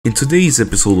In today's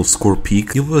episode of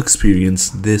ScorePeak, you will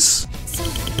experience this.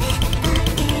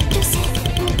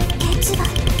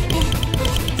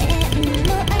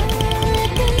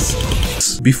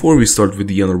 Before we start with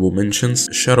the honorable mentions,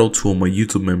 shout out to all my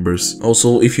YouTube members.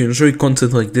 Also, if you enjoy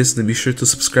content like this, then be sure to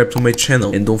subscribe to my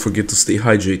channel and don't forget to stay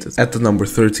hydrated. At the number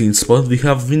 13 spot, we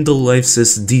have Windowlife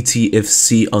says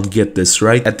DTFC on Get This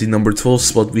Right. At the number 12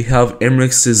 spot, we have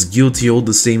Mrekk says Guilty all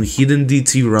the same hidden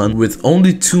DT run with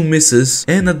only 2 misses.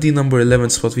 And at the number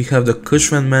 11 spot, we have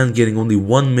TheKushVanMan getting only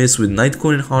 1 miss with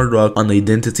Nightcore and Hard Rock on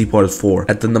Identity Part 4.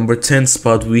 At the number 10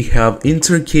 spot, we have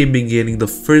Intercambing getting the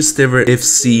first ever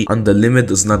FC on The Limit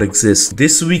Does Not Exist.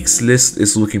 This week's list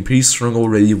is looking pretty strong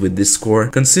already with this score.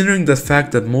 Considering the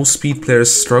fact that most speed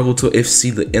players struggle to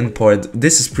FC the end part,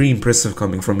 this is pretty impressive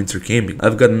coming from Intercambing.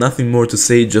 I've got nothing more to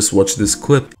say, just watch this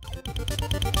clip.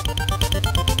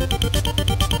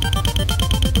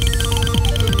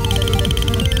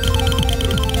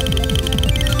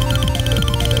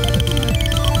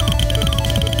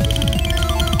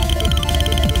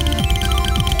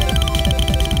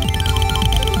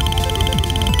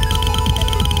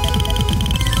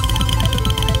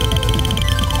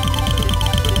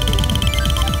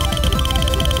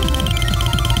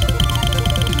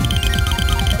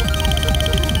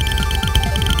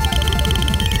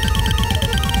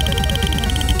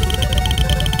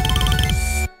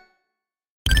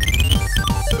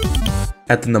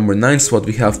 At the number 9 spot,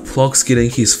 we have Plox getting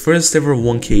his first ever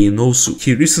 1k in Osu.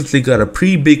 He recently got a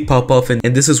pretty big pop-off and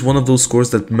this is one of those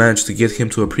scores that managed to get him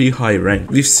to a pretty high rank.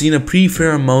 We've seen a pretty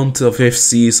fair amount of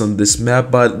FCs on this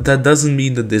map, but that doesn't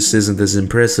mean that this isn't as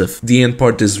impressive. The end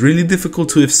part is really difficult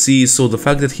to FC, so the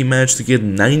fact that he managed to get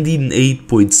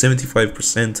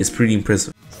 98.75% is pretty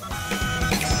impressive.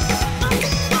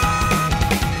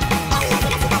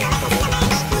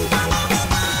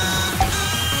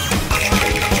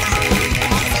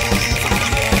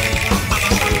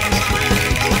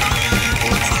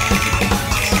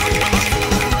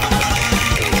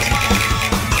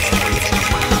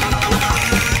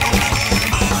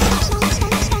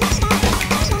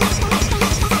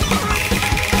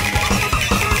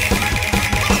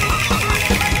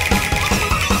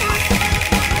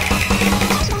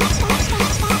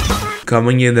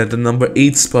 Coming in at the number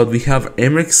 8 spot, we have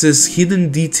Mrekk says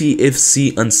hidden DT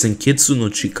FC on Senketsu no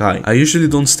Chikai. I usually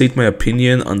don't state my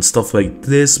opinion on stuff like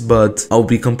this, but I'll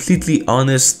be completely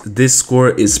honest, this score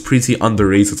is pretty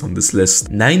underrated on this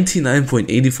list.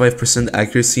 99.85%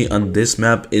 accuracy on this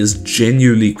map is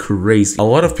genuinely crazy. A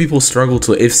lot of people struggle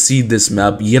to FC this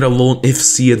map, yet alone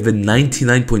FC it with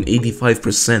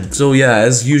 99.85%. So yeah,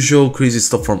 as usual, crazy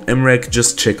stuff from Mrekk.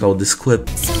 Just check out this clip.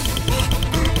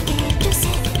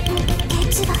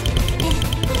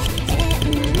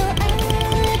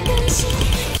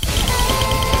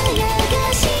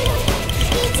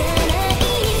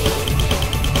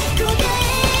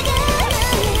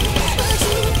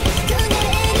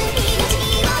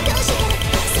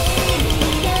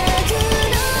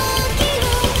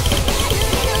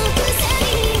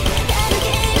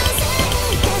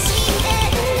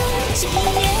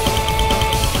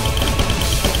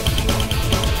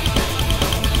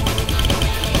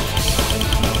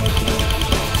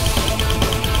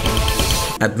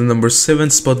 At the number 7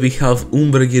 spot, we have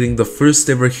Umbre getting the first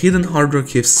ever hidden hard rock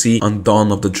FC on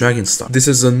Dawn of the Dragonstar. This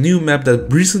is a new map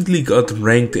that recently got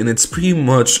ranked and it's pretty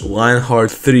much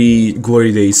Lionheart 3,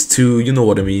 Glory Days 2, you know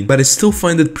what I mean. But I still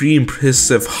find it pretty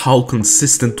impressive how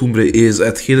consistent Umbre is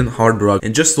at hidden hard rock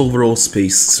and just overall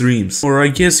space streams. Or I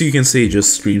guess you can say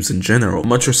just streams in general.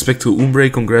 Much respect to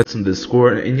Umbre, congrats on this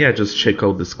score, and yeah, just check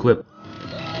out this clip.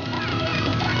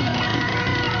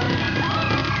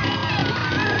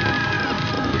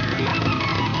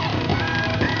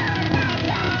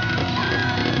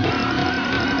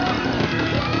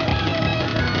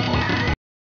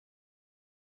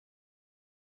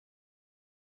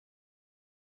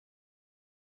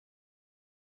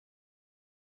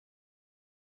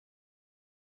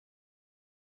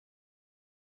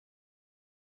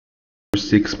 Number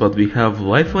 6 spot, we have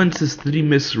Lifeline says 3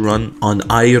 miss run on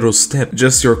Aero Step.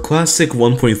 Just your classic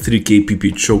 1.3k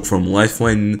PP choke from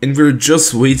Lifeline, and we're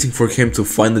just waiting for him to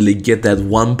finally get that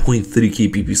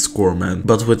 1.3k PP score, man.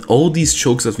 But with all these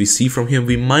chokes that we see from him,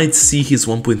 we might see his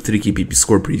 1.3k PP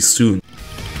score pretty soon.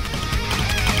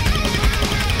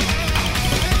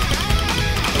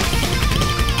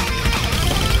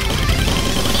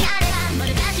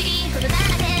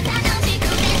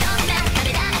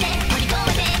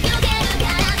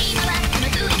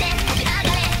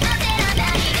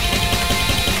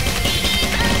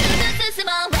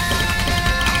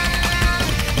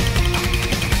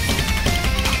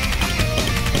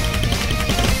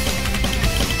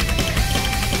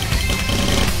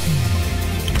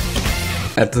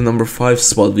 At the number 5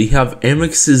 spot, we have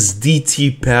Mrekk's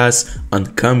DT pass on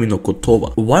Kami no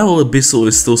Kotoba. While Abyssal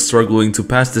is still struggling to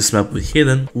pass this map with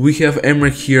Hidden, we have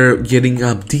Mrekk here getting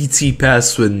a DT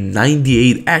pass with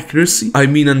 98 accuracy. I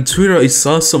mean, on Twitter I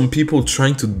saw some people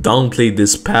trying to downplay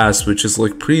this pass, which is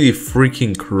like pretty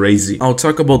freaking crazy. I'll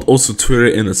talk about also Twitter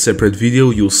in a separate video,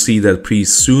 you'll see that pretty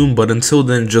soon, but until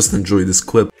then just enjoy this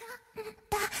clip.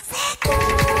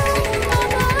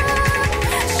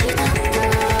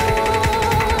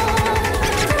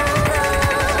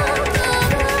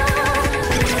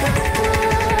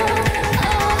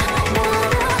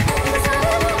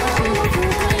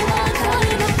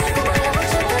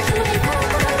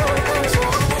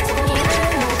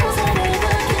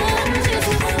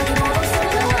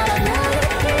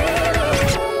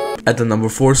 At the number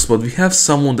 4 spot, we have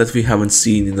someone that we haven't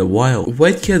seen in a while.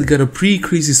 WhiteCat got a pretty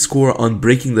crazy score on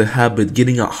breaking the habit,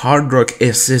 getting a hard rock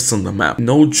assist on the map.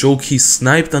 No joke, he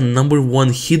sniped a number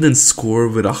 1 hidden score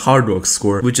with a hard rock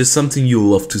score, which is something you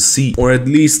love to see, or at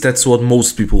least that's what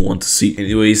most people want to see.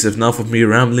 Anyways, enough of me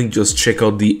rambling, just check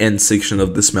out the end section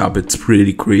of this map, it's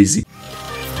pretty crazy.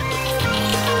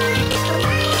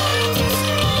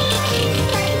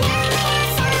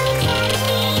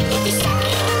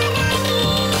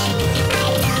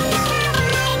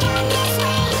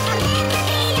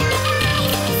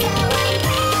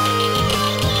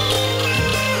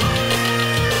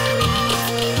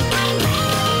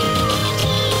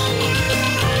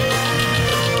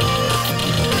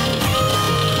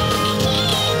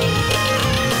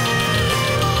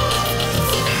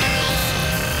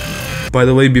 By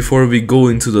the way, before we go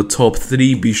into the top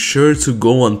 3, be sure to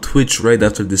go on Twitch right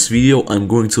after this video. I'm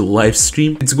going to live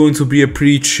stream. It's going to be a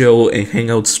pretty chill and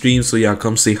hangout stream, so yeah,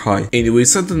 come say hi.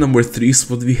 Anyways, at the number 3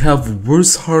 spot, we have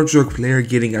worst hard rock player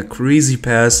getting a crazy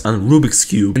pass on Rubiks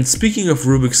Cube. And speaking of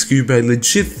Rubiks Cube, I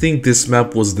legit think this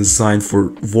map was designed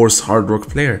for worst hard rock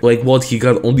player. Like what, he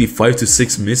got only 5 to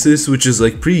 6 misses, which is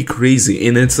like pretty crazy,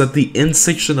 and it's at the end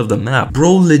section of the map.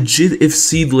 Bro legit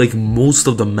FC'd like most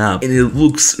of the map, and it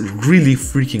looks really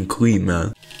freaking clean,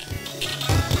 man.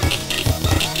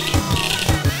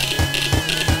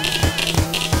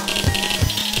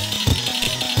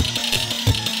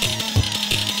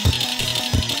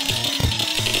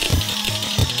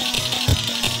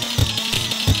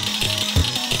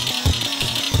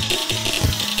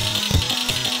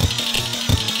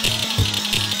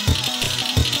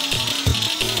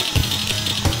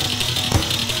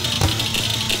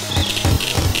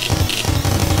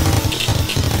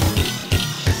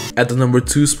 At the number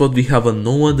 2 spot, we have a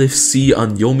Nomad FC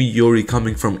on Yomi Yori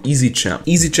coming from EZChamp.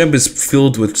 EZChamp is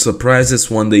filled with surprises.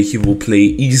 One day he will play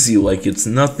easy like it's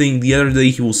nothing, the other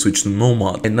day he will switch to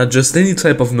Nomad. And not just any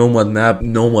type of Nomad map,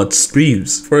 Nomad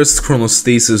streams. First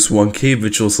Chronostasis 1k,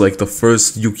 which was like the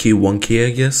first UK 1k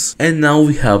I guess. And now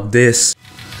we have this.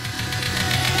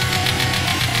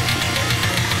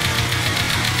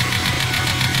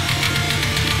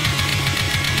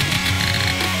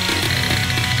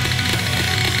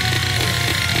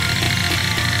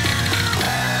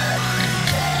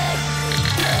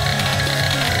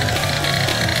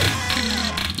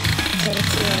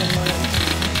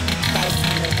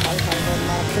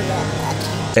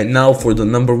 And now for the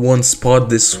number 1 spot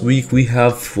this week, we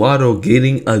have Flaro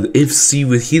getting an FC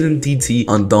with hidden DT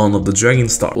on Dawn of the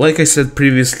Dragonstar. Like I said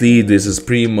previously, this is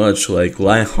pretty much like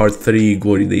Lionheart 3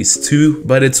 Glory Days 2,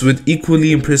 but it's with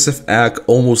equally impressive AC,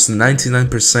 almost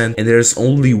 99%, and there's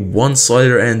only one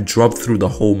slider and drop through the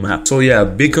whole map. So yeah,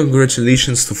 big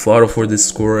congratulations to Flaro for this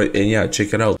score, and yeah,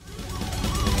 check it out.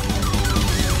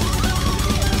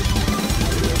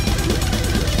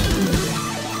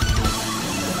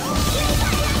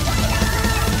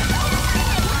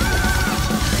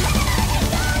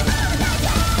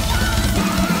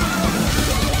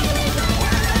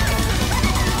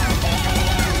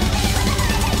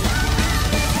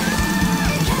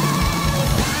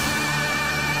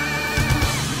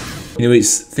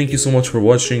 Anyways, thank you so much for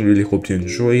watching, really hope you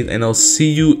enjoyed, and I'll see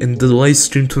you in the live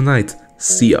stream tonight.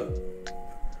 See ya.